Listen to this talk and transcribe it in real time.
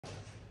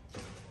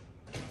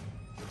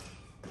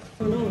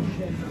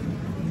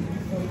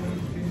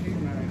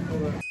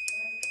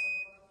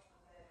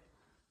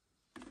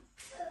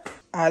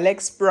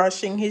Alex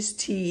brushing his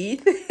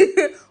teeth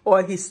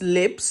or his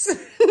lips.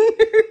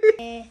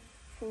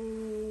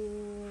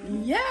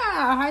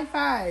 Yeah, high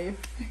five.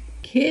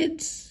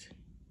 Kids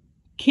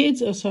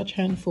are such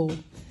handful.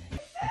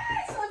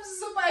 Yes, I'm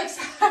super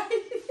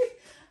excited.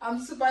 I'm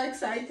super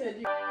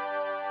excited.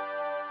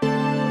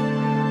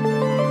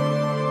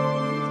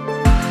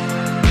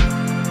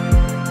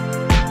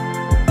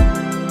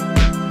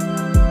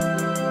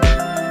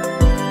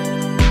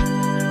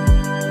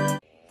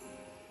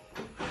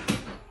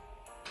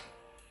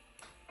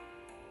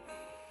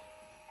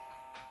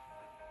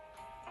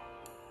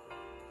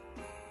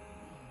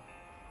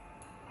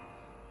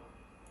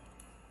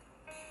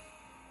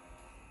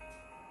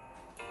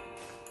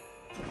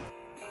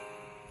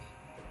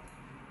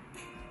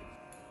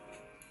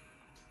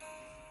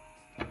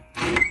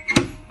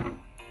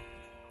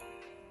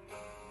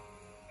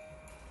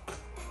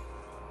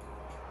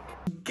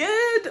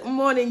 Good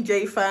morning,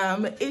 J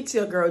fam. It's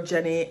your girl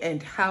Jenny,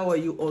 and how are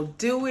you all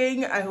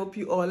doing? I hope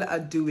you all are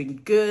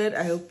doing good.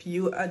 I hope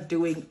you are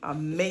doing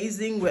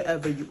amazing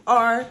wherever you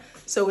are.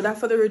 So without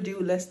further ado,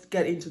 let's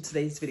get into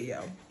today's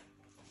video.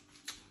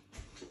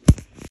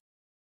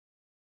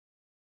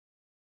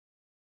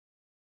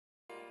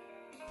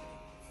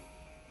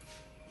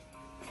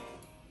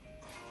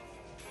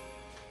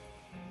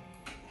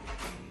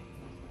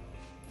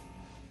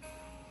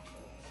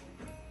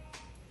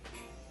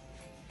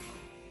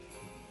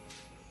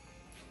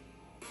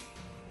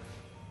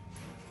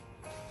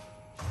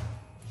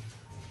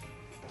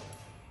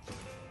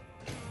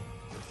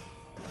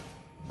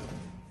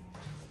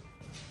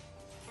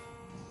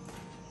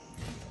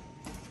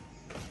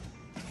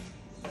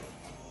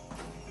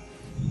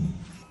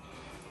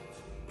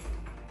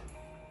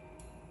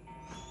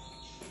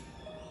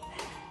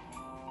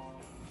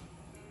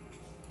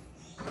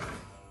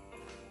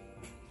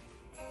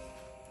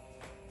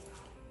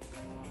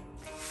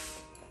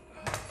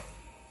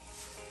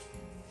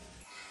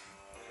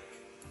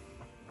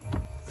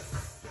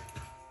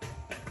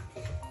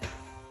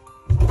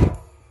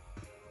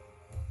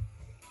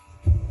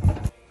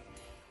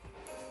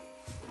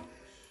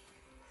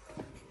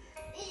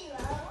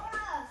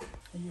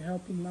 Are you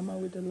helping Mama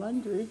with the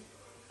laundry?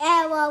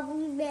 Yeah.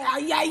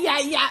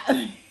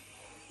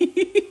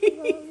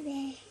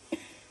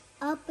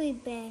 Up in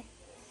bed.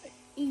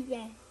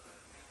 Yeah.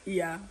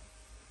 Yeah.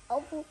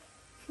 Up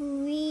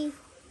free.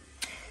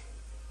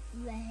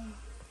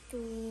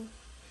 To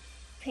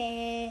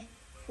pay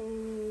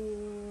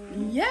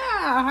food. Yeah,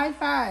 high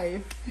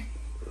five.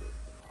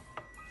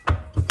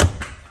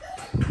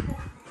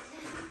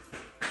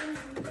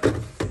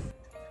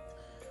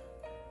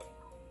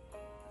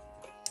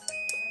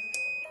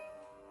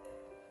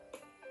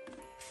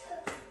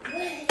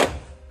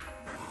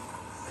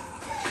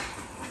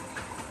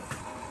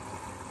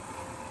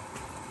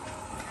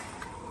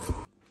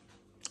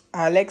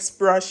 Alex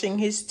brushing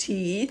his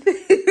teeth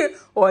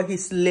or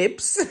his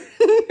lips.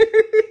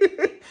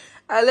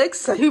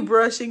 Alex, are you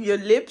brushing your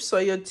lips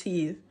or your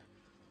teeth?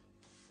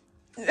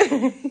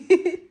 Where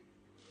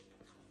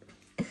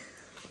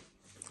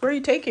are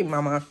you taking,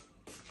 Mama?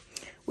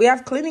 We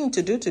have cleaning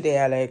to do today,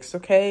 Alex,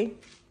 okay?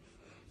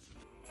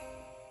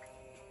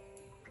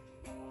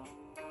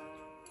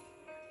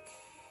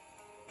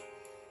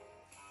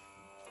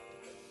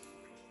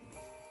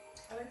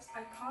 Alex,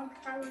 I can't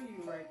carry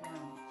you right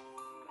now.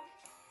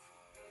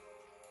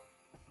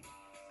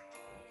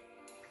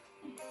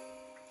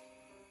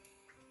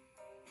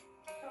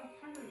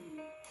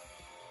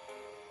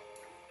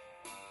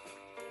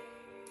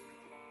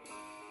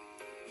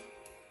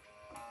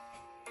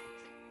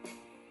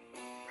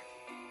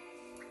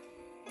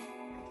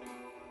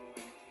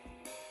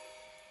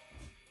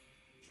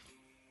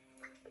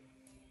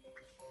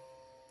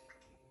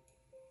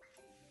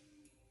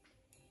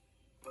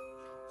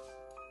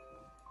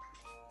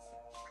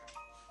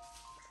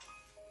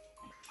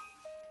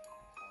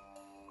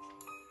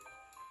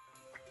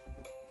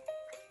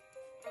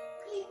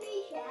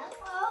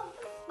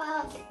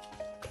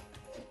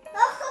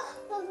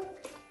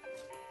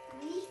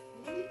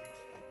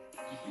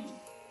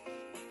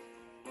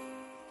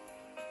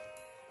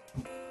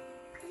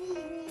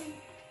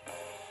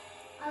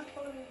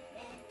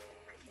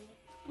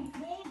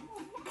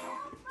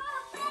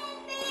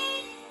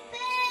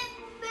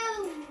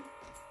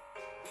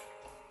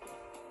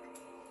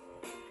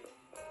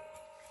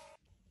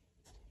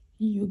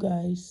 You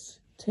guys,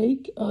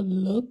 take a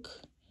look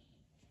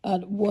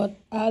at what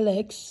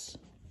Alex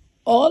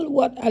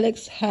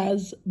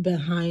has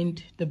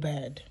behind the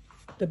bed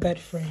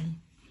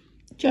frame.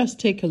 Just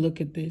take a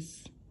look at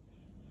this.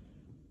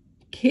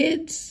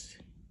 Kids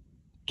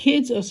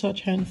are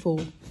such handful,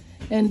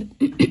 and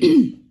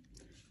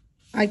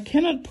I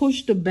cannot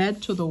push the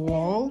bed to the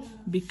wall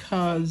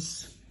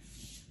because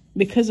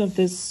of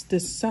this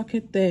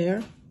socket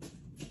there.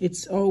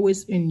 It's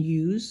always in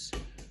use.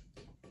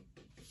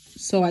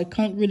 So I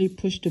can't really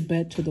push the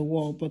bed to the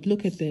wall, but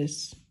look at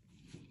this.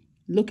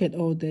 Look at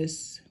all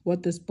this,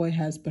 what this boy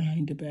has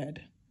behind the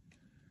bed.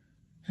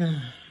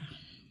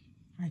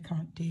 I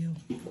can't deal.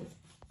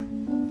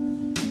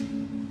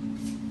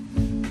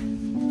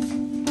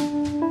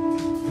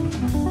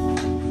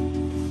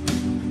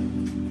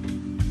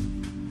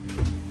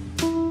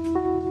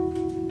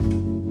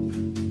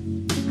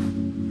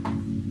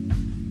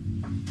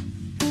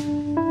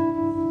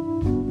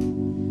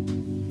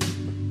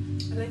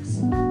 Alex,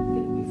 get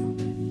away from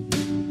there.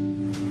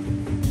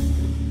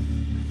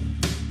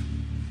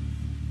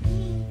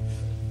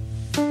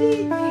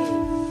 Baby.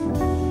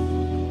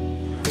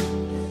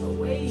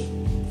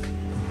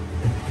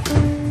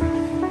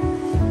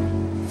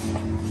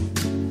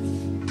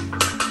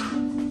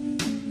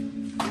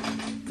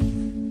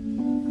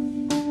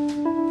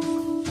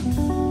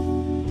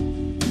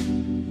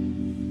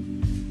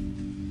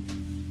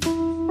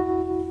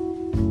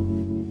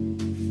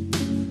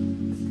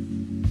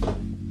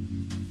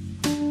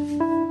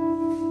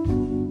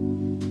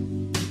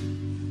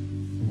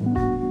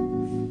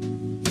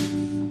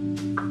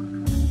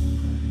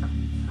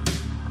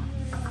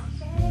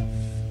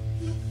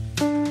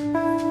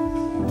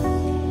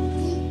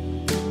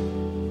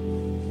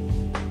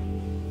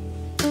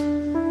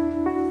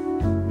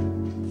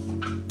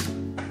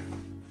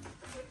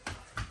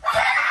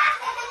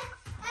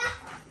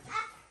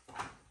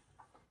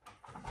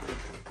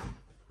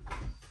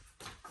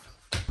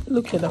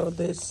 Look at all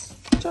this.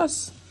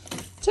 Just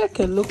take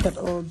a look at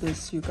all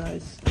this, you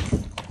guys.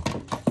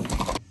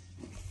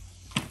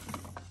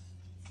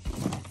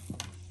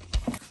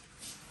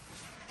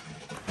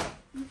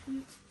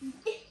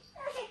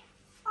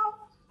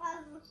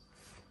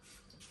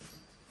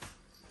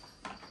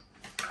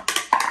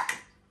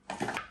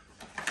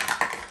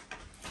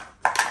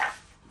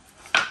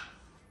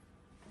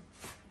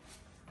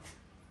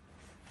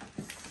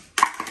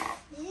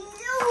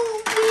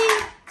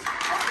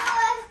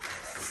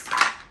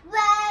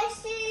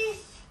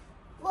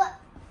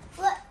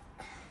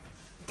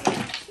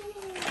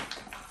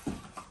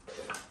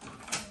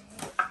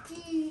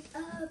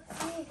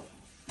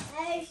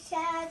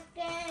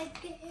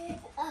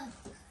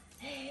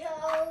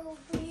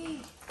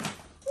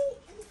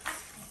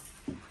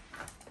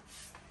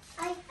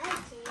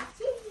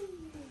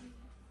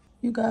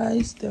 You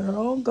guys, they're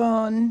all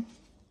gone.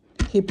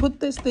 He put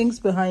these things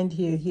behind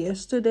here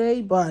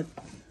yesterday, but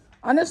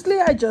honestly,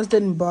 I just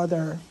didn't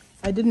bother.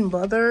 I didn't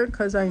bother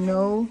because I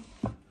know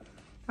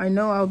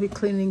I'll be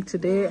cleaning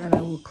today and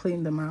I will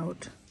clean them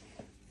out.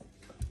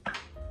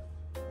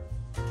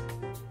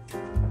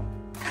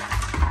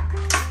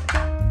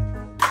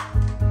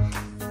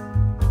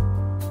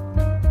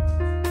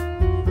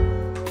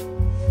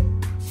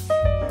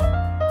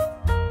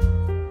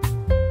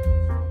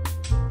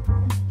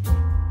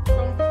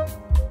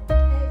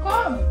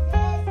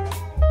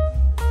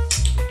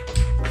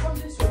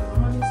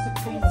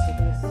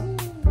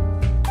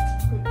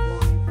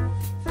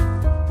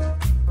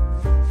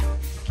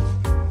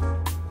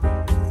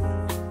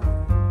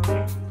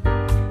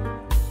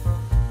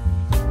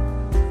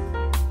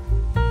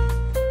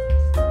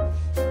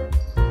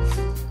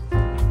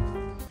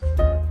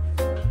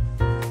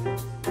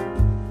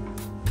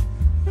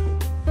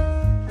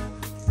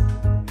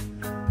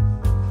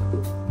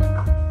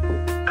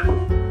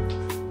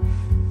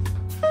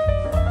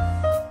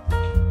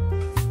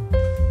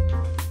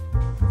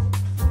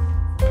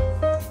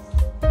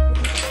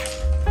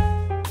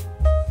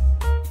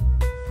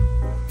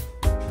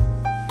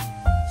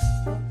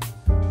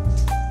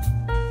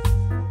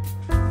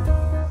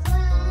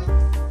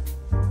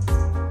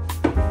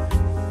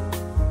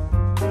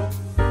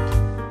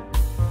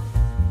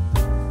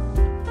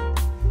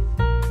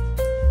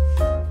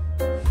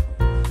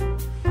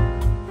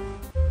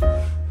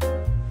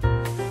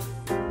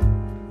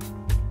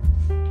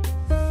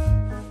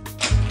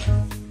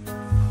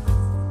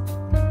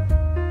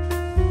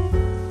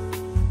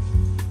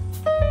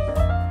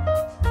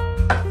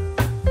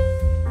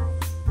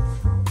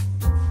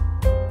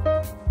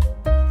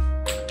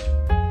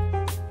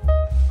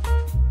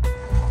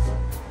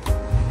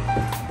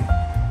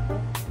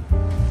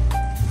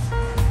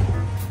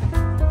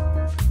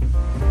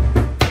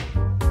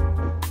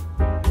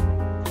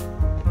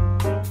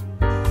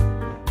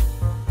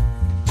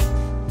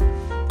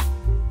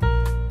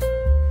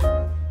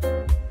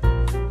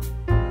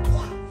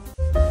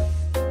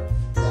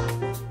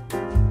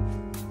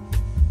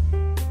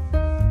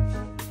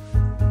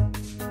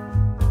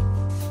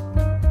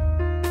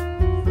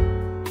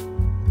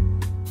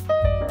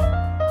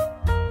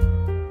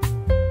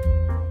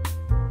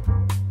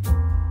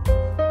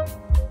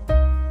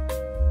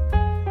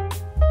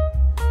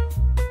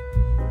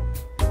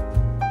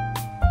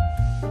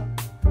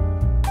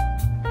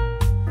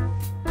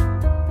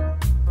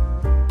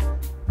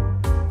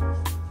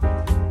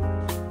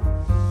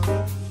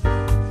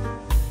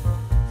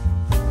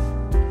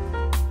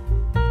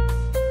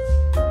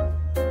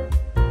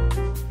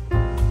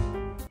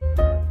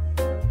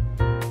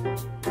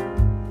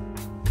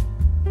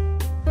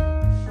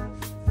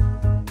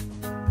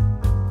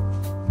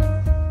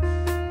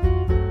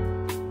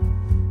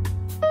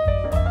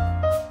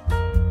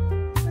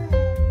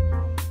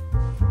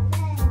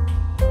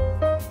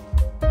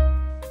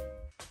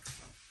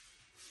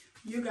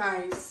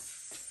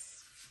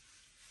 guys.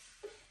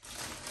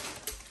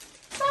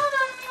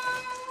 Ta-da!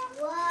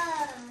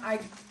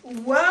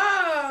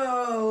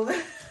 Whoa!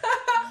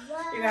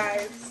 You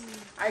guys,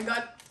 I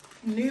got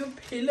new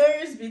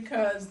pillows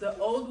because the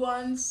old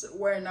ones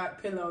were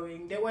not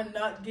pillowing. They were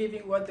not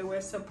giving what they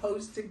were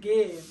supposed to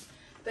give.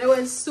 They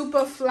were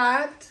super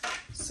flat,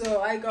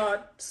 so I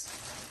got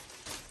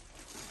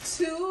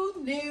 2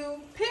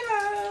 new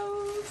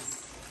pillows.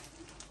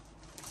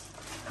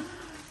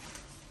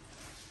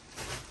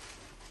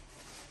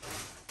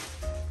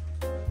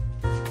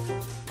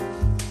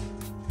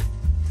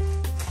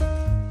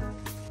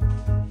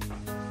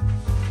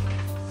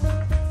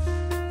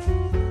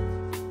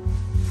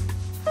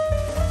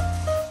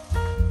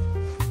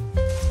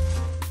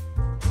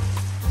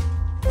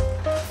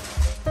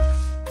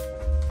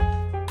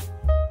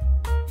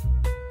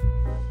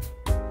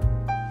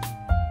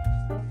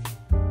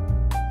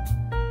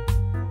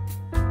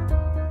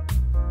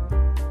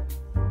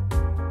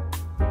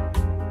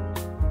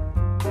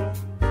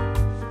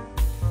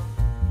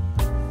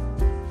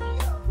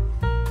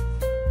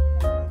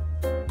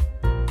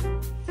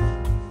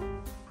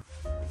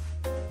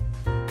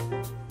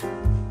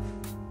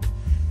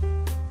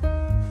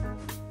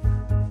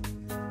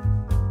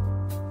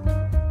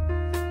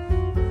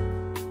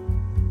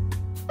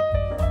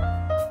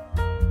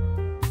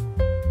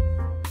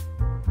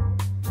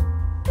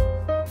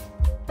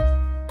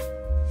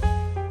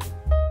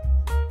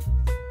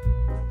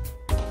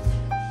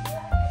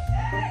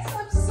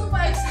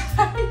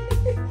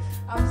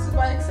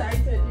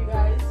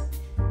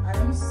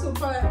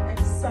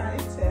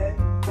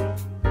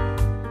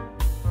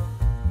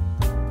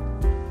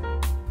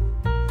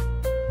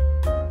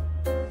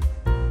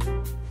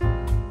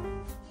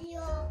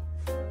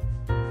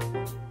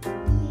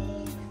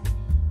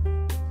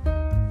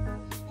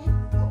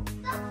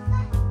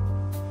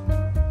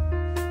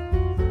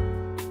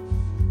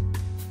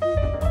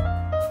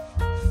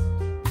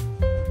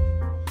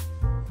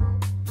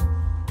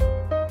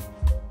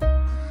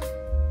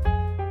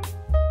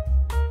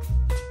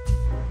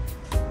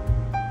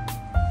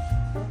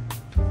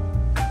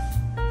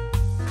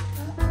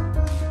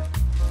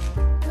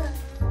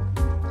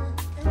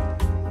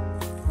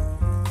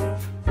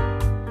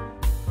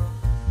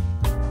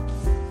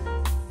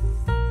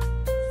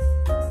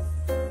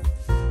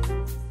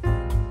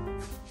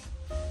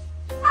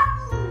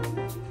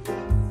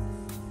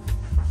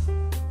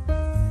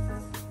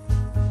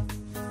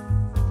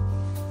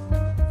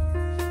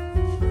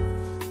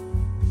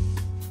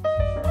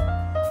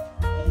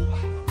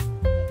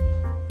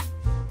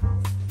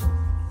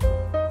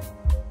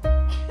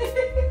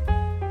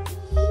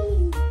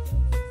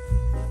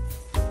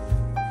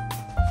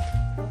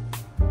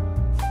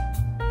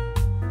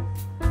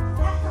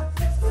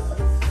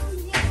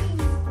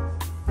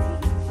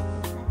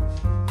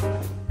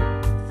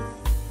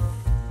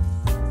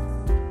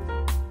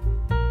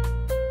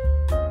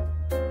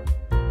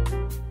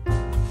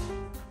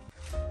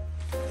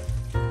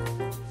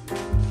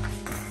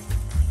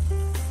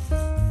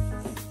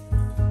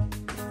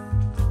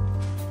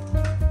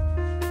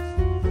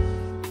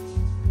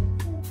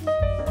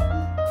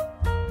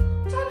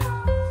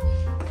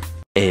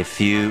 A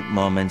few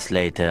moments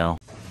later.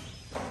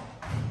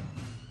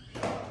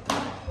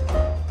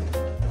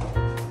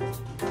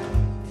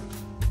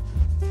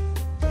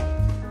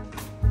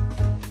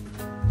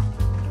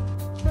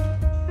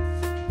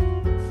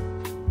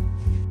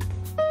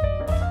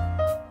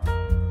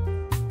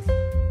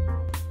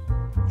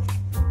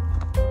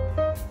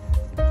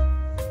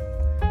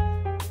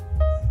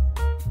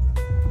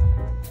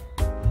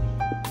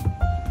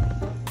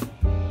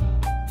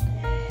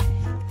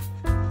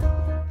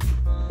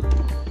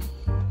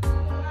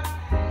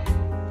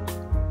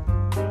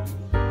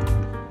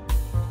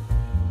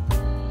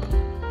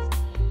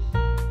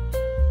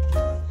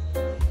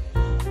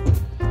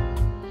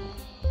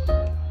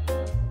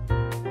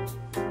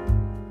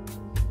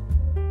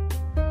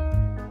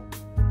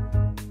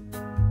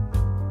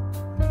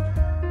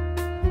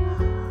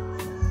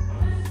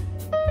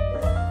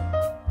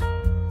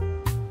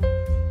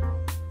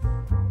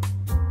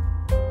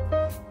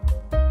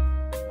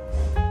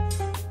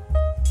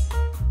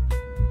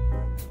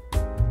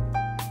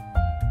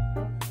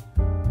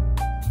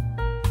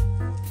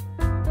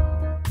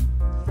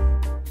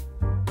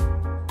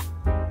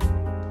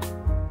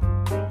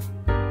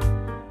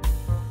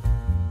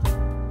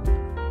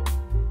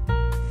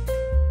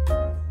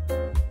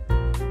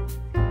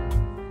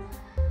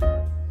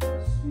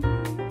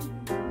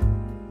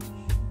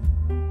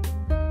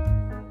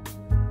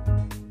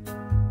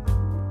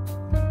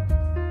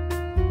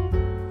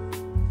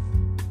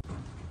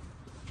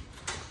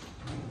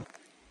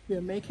 We're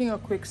making a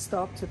quick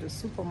stop to the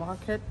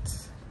supermarket.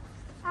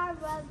 I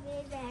love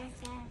it there.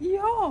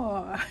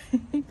 Yeah,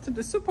 to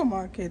the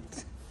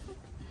supermarket.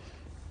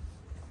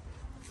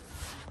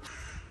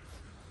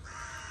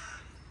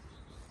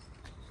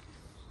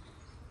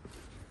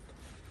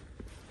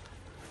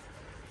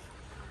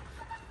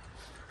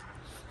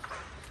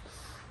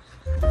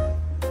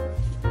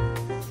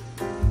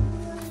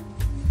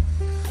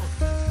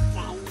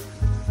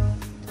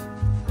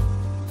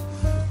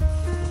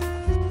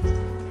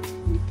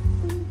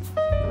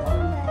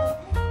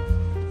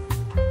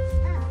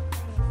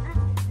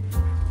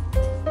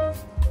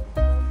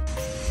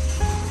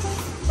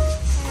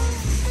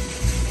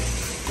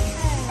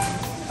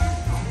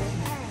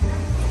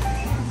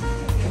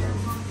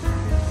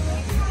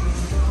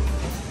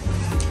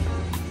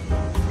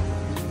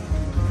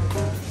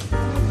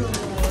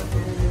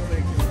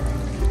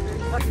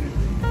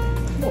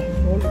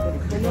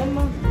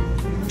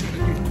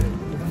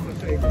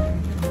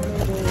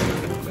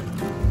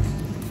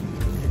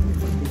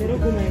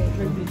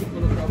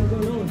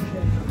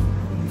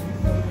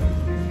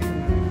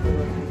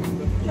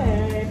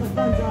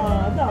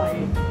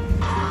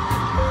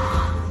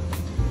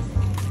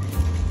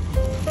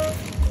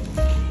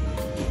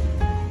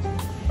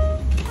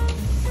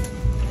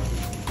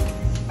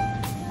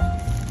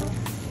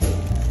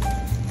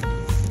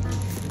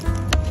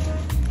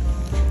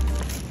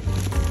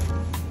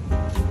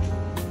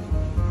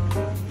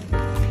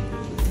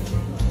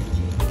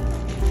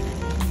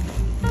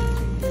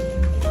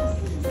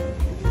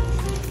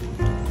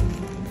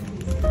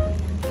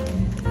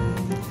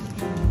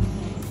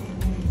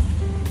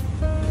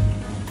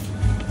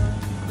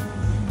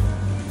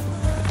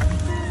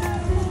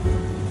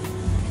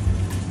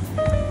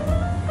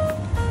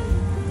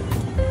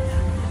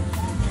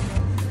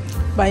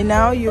 By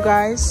now, you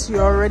guys, you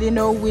already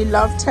know we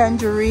love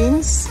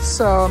tangerines,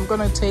 so I'm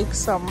gonna take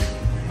some.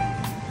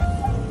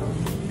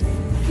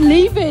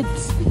 Leave it.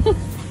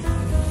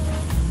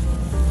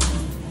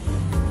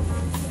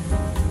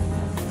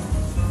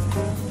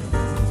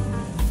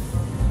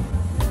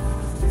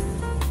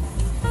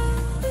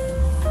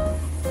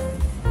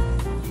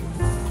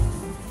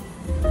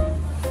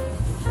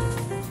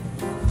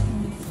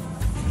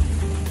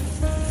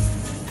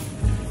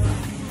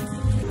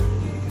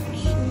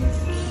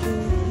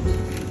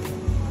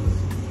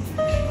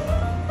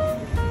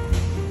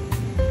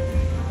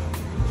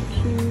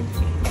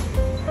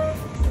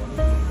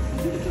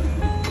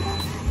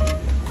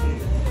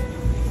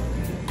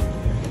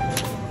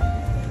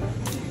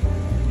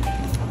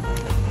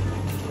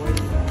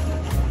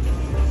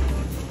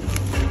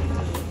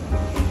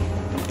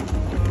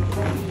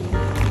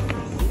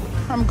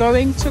 I'm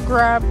going to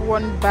grab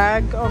one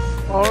bag of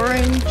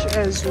orange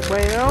as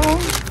well.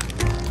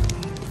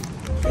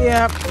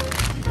 Yep. I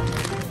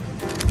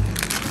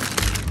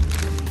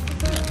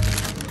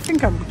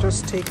think I'll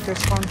just take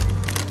this one.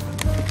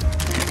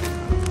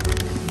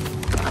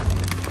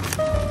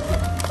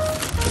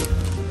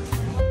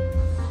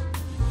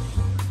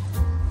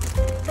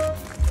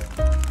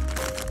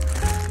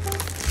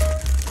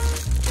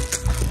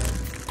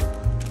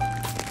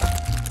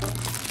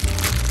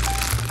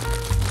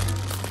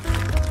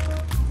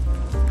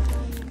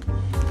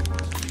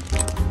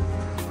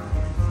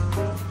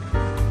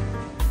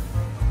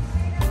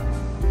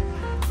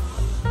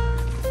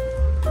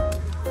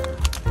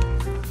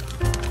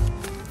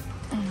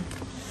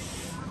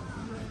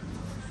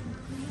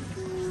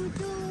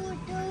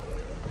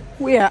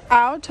 We are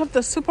out of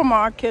the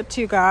supermarket,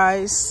 you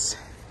guys,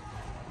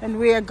 and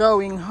we are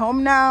going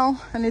home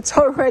now, and it's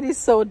already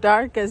so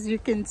dark, as you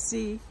can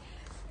see.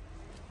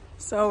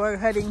 So we're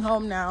heading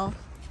home now.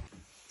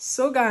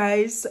 So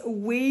guys,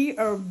 we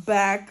are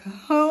back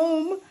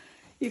home.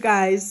 You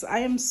guys, I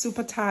am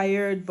super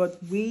tired, but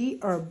we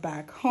are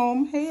back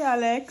home. Hey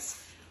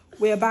Alex,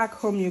 we are back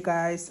home, you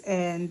guys,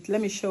 and let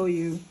me show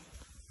you.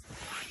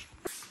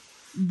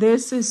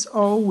 This is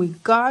all we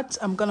got.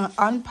 I'm gonna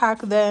unpack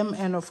them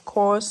and of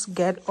course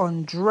get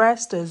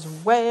undressed as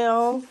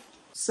well.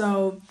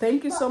 So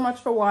thank you so much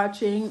for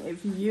watching.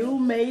 If you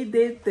made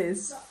it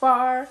this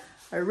far,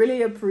 I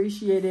really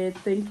appreciate it.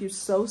 Thank you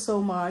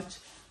so much.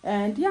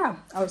 And yeah,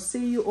 I'll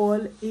see you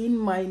all in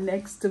my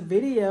next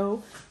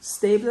video.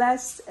 Stay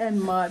blessed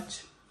and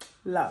much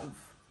love.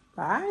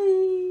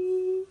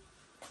 Bye.